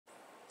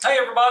Hey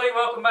everybody,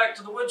 welcome back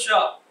to the wood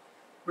shop.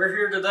 We're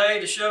here today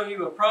to show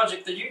you a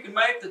project that you can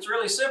make that's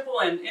really simple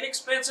and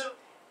inexpensive,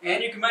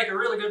 and you can make a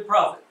really good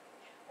profit.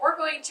 We're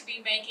going to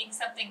be making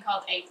something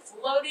called a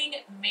floating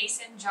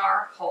mason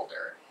jar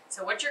holder.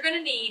 So what you're going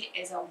to need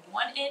is a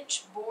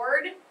 1-inch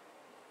board,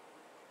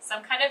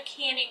 some kind of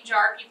canning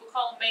jar. People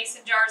call them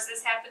mason jars.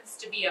 This happens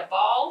to be a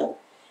ball.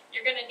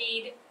 You're going to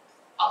need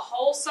a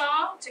hole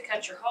saw to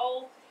cut your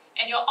hole,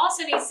 and you'll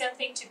also need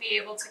something to be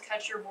able to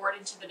cut your board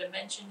into the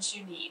dimensions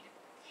you need.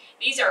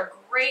 These are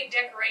great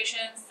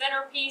decorations,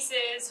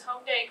 centerpieces,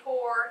 home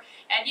decor,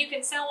 and you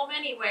can sell them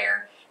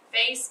anywhere.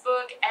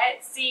 Facebook,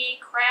 Etsy,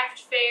 craft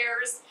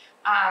fairs.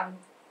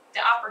 The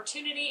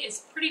opportunity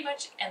is pretty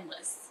much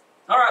endless.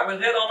 All right, we'll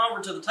head on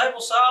over to the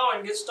table saw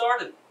and get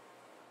started.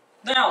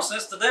 Now,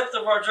 since the depth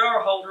of our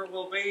jar holder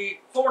will be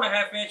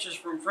 4.5 inches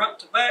from front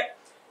to back,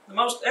 the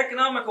most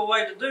economical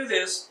way to do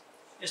this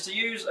is to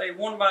use a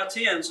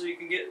 1x10 so you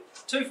can get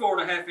two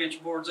 4.5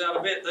 inch boards out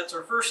of it. That's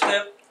our first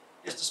step,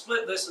 is to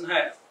split this in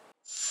half.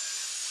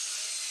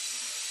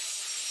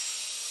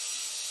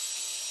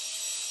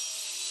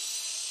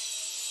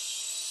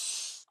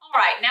 All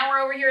right, now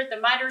we're over here at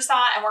the miter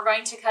saw and we're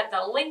going to cut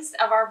the lengths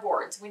of our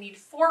boards. We need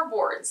 4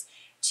 boards.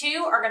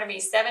 2 are going to be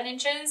 7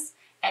 inches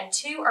and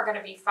 2 are going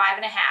to be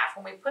 5.5.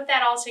 When we put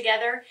that all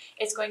together,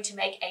 it's going to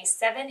make a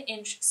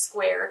 7-inch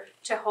square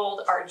to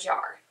hold our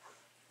jar.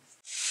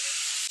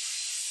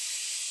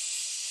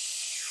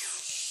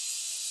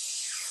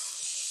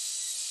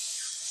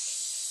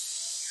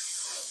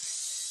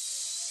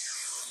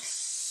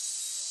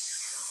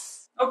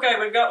 Okay,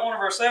 we've got one of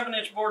our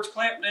 7-inch boards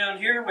clamped down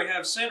here. We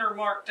have center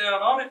marked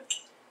out on it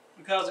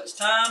because it's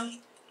time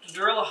to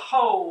drill a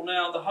hole.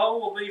 Now, the hole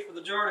will be for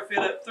the jar to fit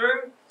up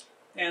through,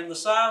 and the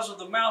size of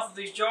the mouth of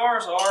these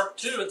jars are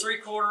 2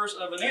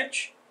 3/4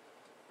 inches,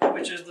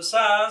 which is the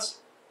size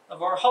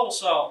of our hole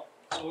saw.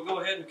 So we'll go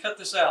ahead and cut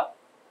this out.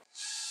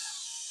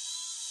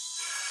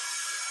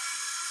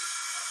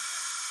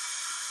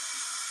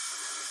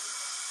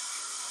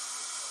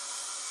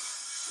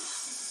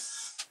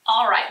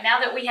 All right, now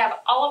that we have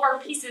all of our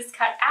pieces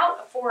cut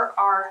out for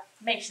our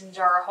mason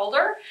jar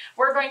holder,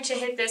 we're going to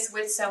hit this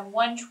with some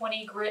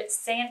 120 grit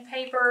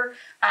sandpaper.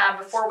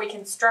 Before we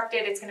construct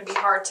it, it's going to be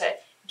hard to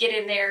get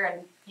in there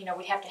and,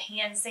 we have to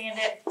hand sand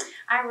it.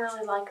 I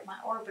really like my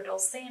orbital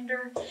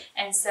sander,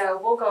 and so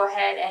we'll go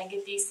ahead and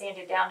get these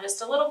sanded down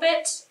just a little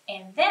bit,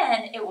 and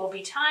then it will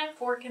be time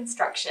for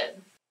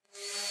construction.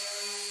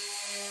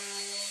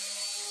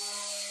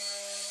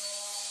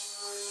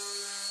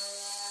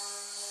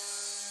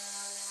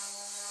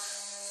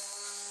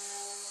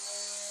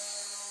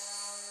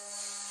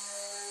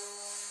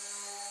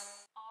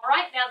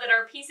 Alright, now that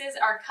our pieces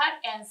are cut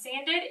and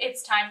sanded,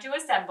 it's time to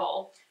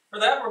assemble. For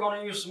that, we're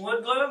going to use some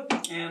wood glue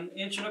and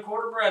 1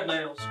 1/4 brad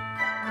nails.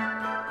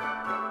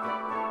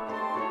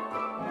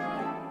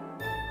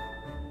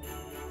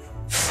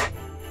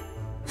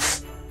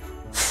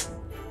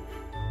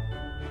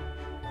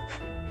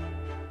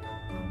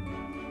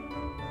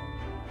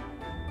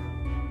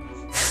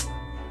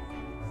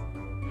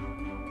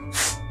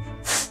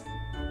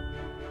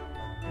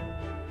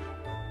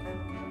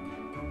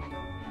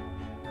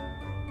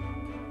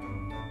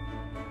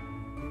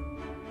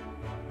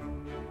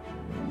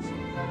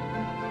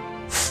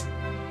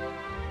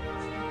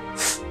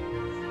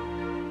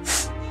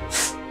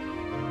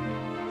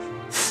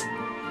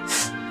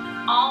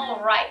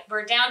 All right,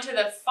 we're down to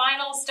the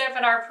final step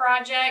in our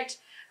project,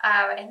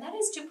 and that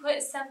is to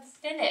put some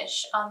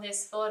finish on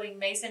this floating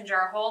mason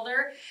jar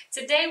holder.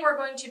 Today we're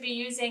going to be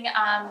using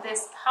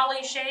this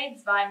Holly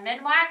Shades by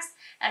Minwax,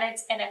 and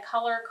it's in a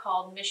color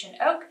called Mission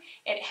Oak.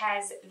 It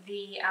has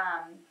the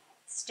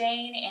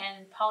stain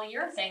and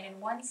polyurethane in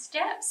one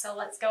step, so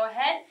let's go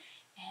ahead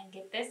and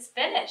get this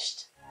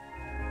finished.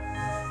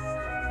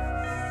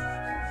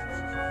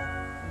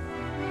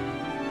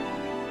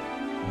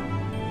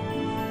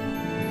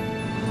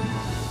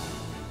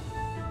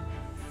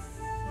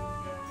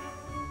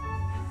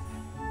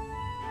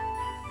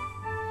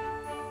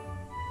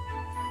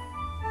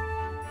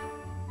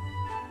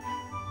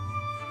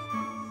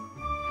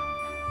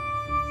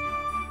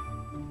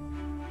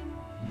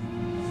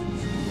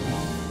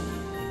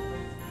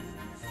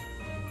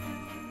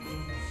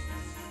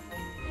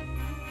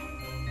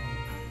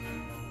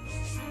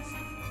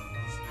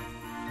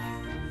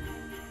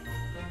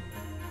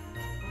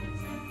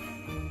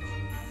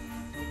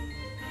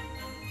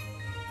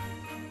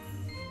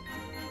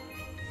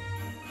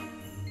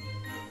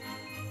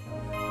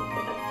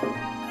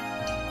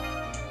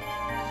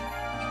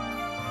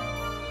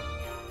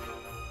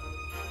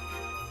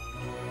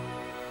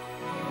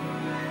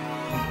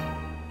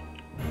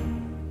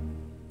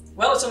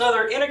 Well, it's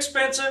another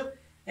inexpensive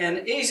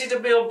and easy to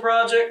build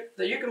project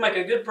that you can make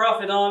a good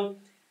profit on,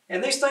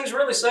 and these things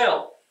really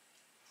sell.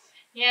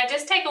 Yeah,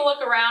 just take a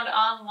look around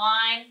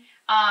online.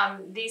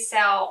 These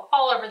sell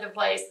all over the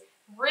place.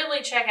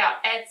 Really check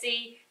out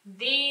Etsy.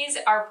 These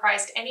are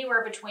priced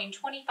anywhere between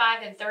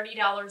 $25 and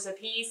 $30 a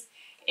piece.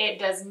 It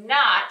does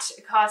not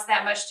cost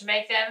that much to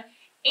make them,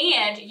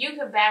 And you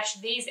can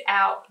batch these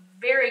out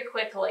very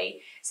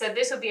quickly. So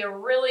this would be a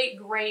really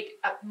great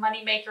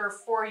money maker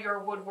for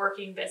your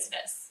woodworking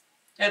business.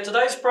 At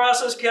today's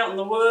prices, counting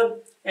the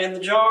wood and the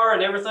jar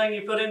and everything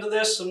you put into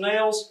this, some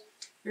nails,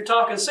 you're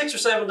talking $6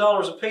 or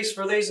 $7 a piece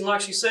for these. And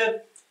like she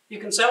said, you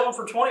can sell them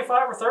for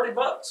 25 or 30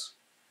 bucks.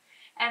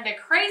 And the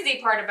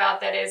crazy part about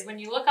that is when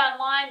you look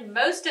online,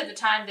 most of the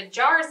time the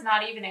jar is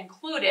not even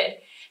included.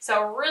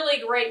 So a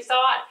really great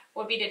thought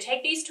would be to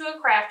take these to a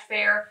craft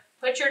fair,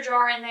 put your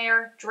jar in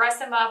there, dress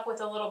them up with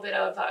a little bit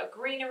of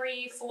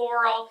greenery,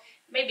 floral,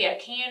 maybe a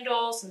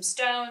candle, some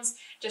stones,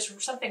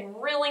 just something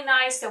really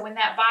nice so when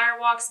that buyer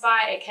walks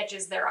by, it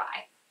catches their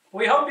eye.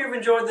 We hope you've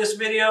enjoyed this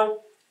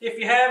video. If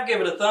you have,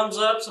 give it a thumbs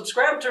up,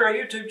 subscribe to our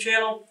YouTube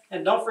channel,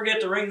 and don't forget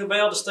to ring the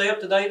bell to stay up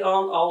to date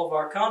on all of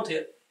our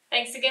content.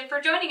 Thanks again for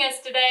joining us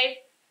today.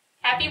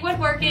 Happy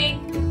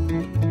woodworking!